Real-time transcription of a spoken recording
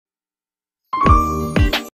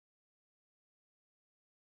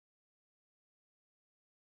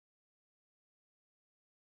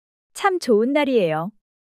참 좋은 날이에요.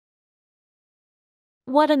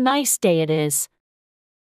 What a nice day it is.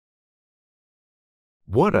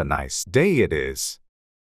 What a nice day it is.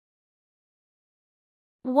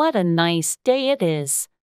 What a nice day it is.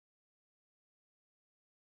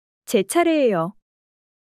 제 차례예요.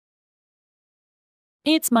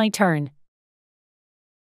 It's my turn.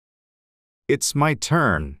 It's my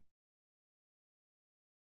turn.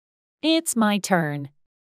 It's my turn.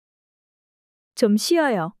 좀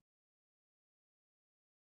쉬어요.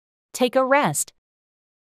 Take a rest.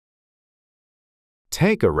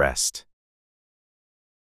 Take a rest.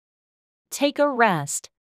 Take a rest.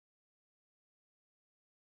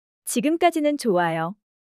 지금까지는 좋아요.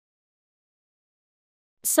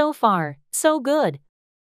 So far, so good.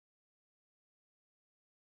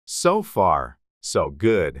 So far, so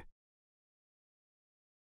good.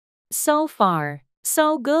 So far,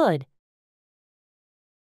 so good.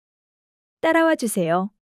 따라와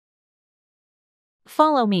주세요.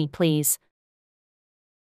 Follow me, please.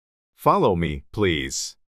 Follow me,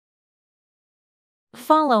 please.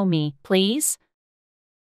 Follow me, please.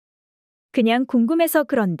 그냥 궁금해서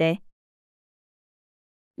그런데.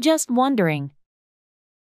 Just wondering.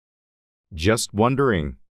 Just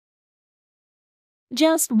wondering.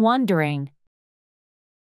 Just wondering.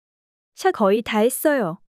 거의 다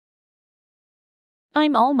했어요.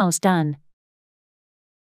 I'm almost done.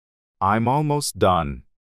 I'm almost done.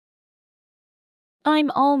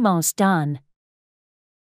 I'm almost done.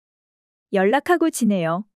 연락하고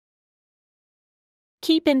지내요.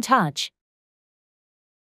 Keep in touch.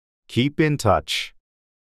 Keep in touch.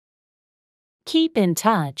 Keep in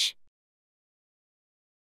touch.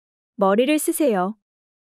 머리를 쓰세요.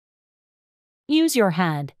 Use your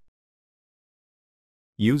head.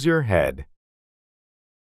 Use your head.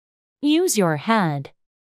 Use your head.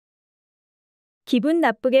 기분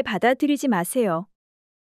나쁘게 받아들이지 마세요.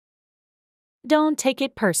 Don't take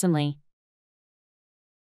it personally.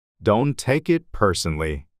 Don't take it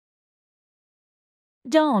personally.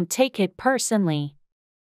 Don't take it personally.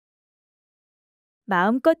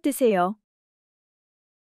 마음껏 드세요.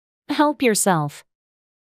 Help yourself.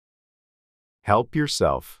 Help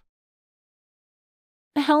yourself.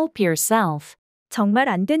 Help yourself. 정말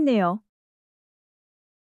안 됐네요.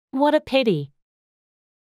 What a pity.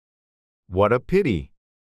 What a pity.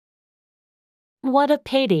 What a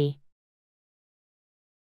pity.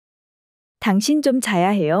 당신 좀 자야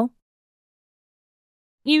해요.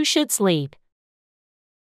 You should sleep.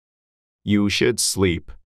 You should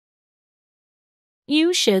sleep.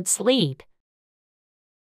 You should sleep.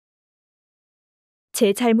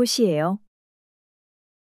 제 잘못이에요.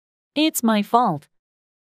 It's my fault.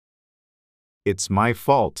 It's my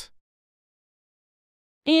fault.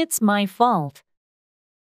 It's my fault.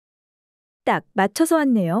 딱 맞춰서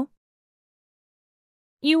왔네요.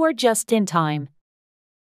 You are just in time.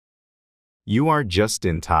 You are just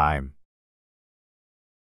in time.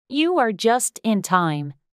 You are just in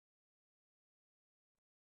time.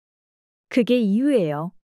 그게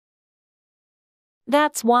이유예요.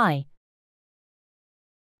 That's why.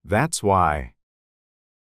 That's why.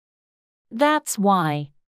 That's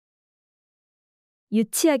why.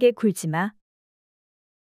 유치하게 굴지 마.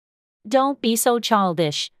 Don't be so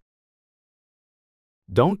childish.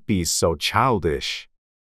 Don't be so childish.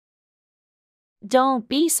 Don't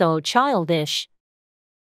be so childish.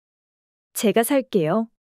 제가 살게요.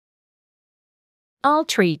 I'll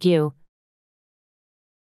treat you.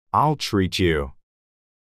 I'll treat you.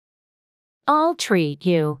 I'll treat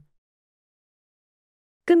you.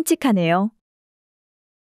 끔찍하네요.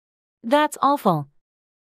 That's awful.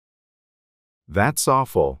 That's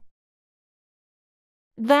awful.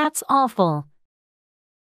 That's awful.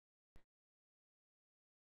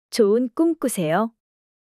 좋은 꿈 꾸세요.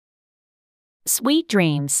 Sweet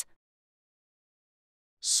dreams.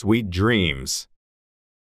 Sweet dreams.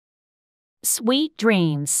 Sweet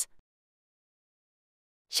dreams.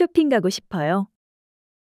 쇼핑 가고 싶어요.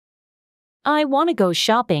 I want to go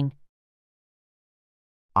shopping.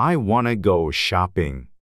 I want to go shopping.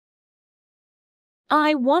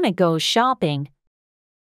 I want to go shopping.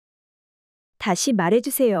 다시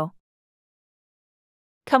말해주세요.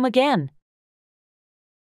 Come again.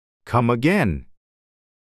 Come again.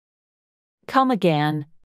 Come again.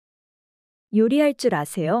 요리할 줄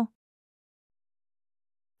아세요?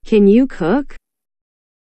 Can you cook?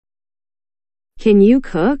 Can you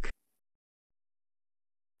cook?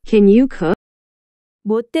 Can you cook?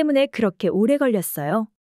 뭐 때문에 그렇게 오래 걸렸어요?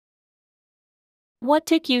 What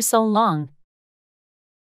took you so long?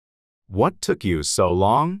 What took you so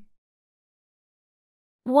long?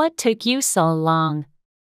 What took you so long?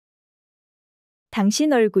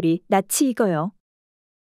 당신 얼굴이 낯이 익어요.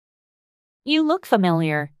 You look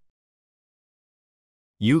familiar.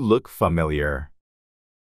 You look familiar.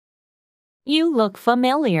 You look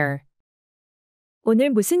familiar. 오늘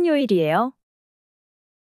무슨 요일이에요?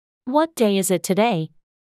 What day is it today?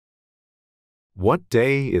 What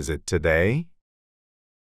day is it today?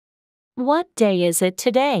 What day is it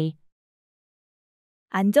today?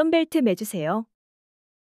 안전벨트 매주세요.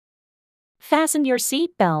 Fasten your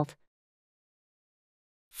seat belt.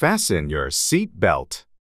 Fasten your seat belt.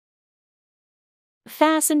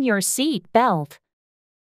 Fasten your seat belt.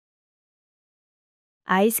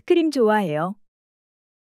 아이스크림 좋아해요.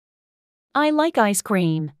 I like ice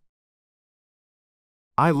cream.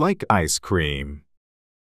 I like ice cream.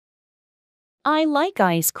 I like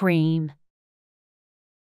ice cream.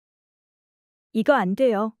 이거 안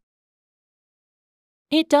돼요.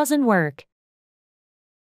 It doesn't work.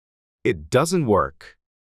 It doesn't work.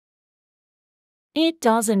 It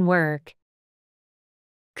doesn't work.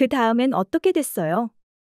 그 다음엔 어떻게 됐어요?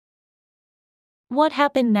 What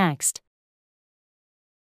happened next?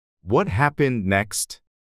 What happened next?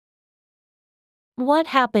 What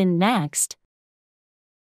happened next?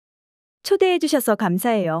 초대해 주셔서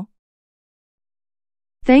감사해요.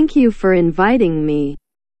 Thank you for inviting me.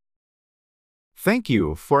 Thank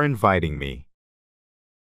you for inviting me.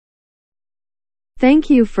 Thank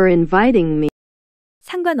you for inviting me.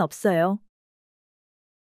 상관없어요.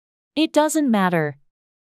 It doesn't matter.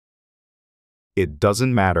 It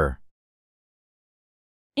doesn't matter.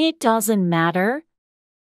 It doesn't matter.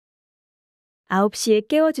 9시에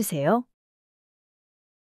깨워주세요.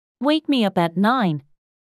 Wake me up at 9.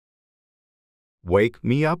 Wake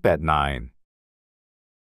me up at 9.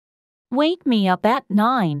 Wake me up at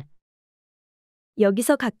 9.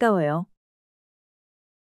 여기서 가까워요.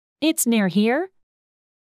 It's near here.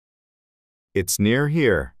 It's near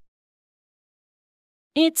here.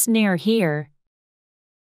 It's near here.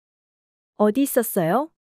 어디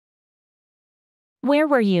있었어요? Where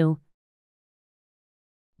were you?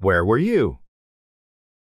 Where were you?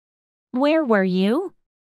 Where were you?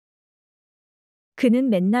 그는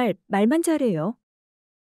맨날 말만 잘해요.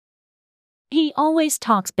 He always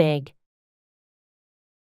talks big.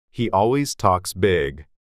 He always talks big.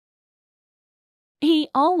 He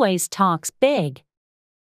always talks big.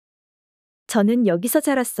 저는 여기서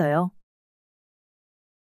자랐어요.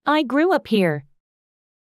 I grew up here.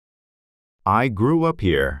 I grew up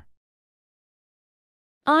here.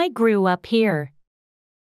 I grew up here.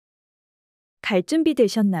 갈 준비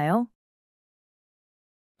되셨나요?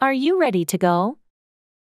 Are you ready to go?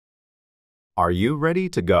 Are you ready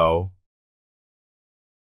to go?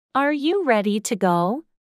 Are you ready to go?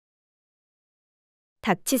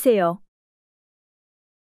 닥치세요.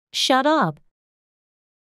 Shut up.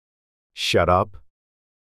 Shut up.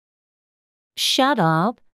 Shut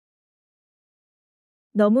up.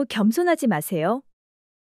 너무 겸손하지 마세요.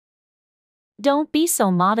 Don't be so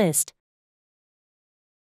modest.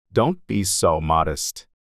 Don't be so modest.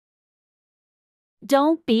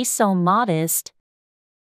 Don't be so modest.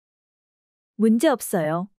 문제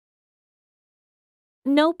없어요.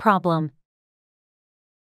 No problem.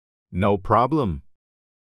 No problem.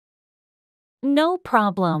 No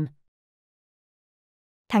problem.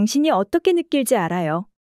 당신이 어떻게 느낄지 알아요.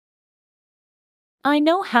 I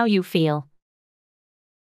know how you feel.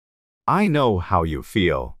 I know how you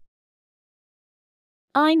feel.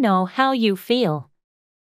 I know how you feel.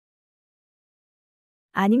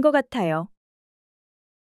 아닌 것 같아요.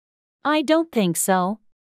 I don't think so.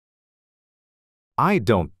 I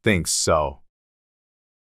don't think so.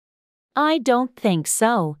 I don't think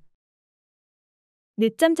so.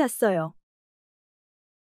 늦잠 잤어요.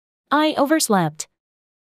 I overslept.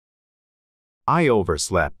 I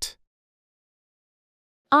overslept.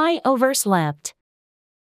 I overslept.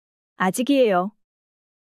 아직이에요.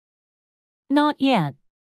 Not yet.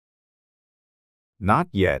 Not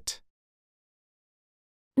yet.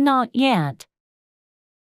 Not yet.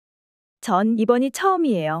 전 이번이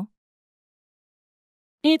처음이에요.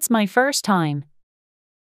 It's my first time.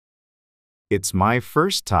 It's my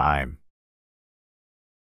first time.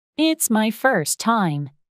 It's my first time.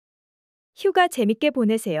 휴가 재밌게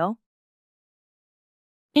보내세요.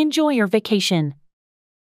 Enjoy your vacation.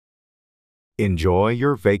 Enjoy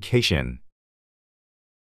your vacation.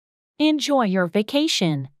 Enjoy your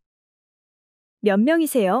vacation. 몇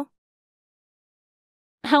명이세요?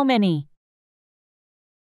 How many?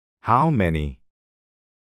 How many?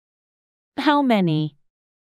 How many?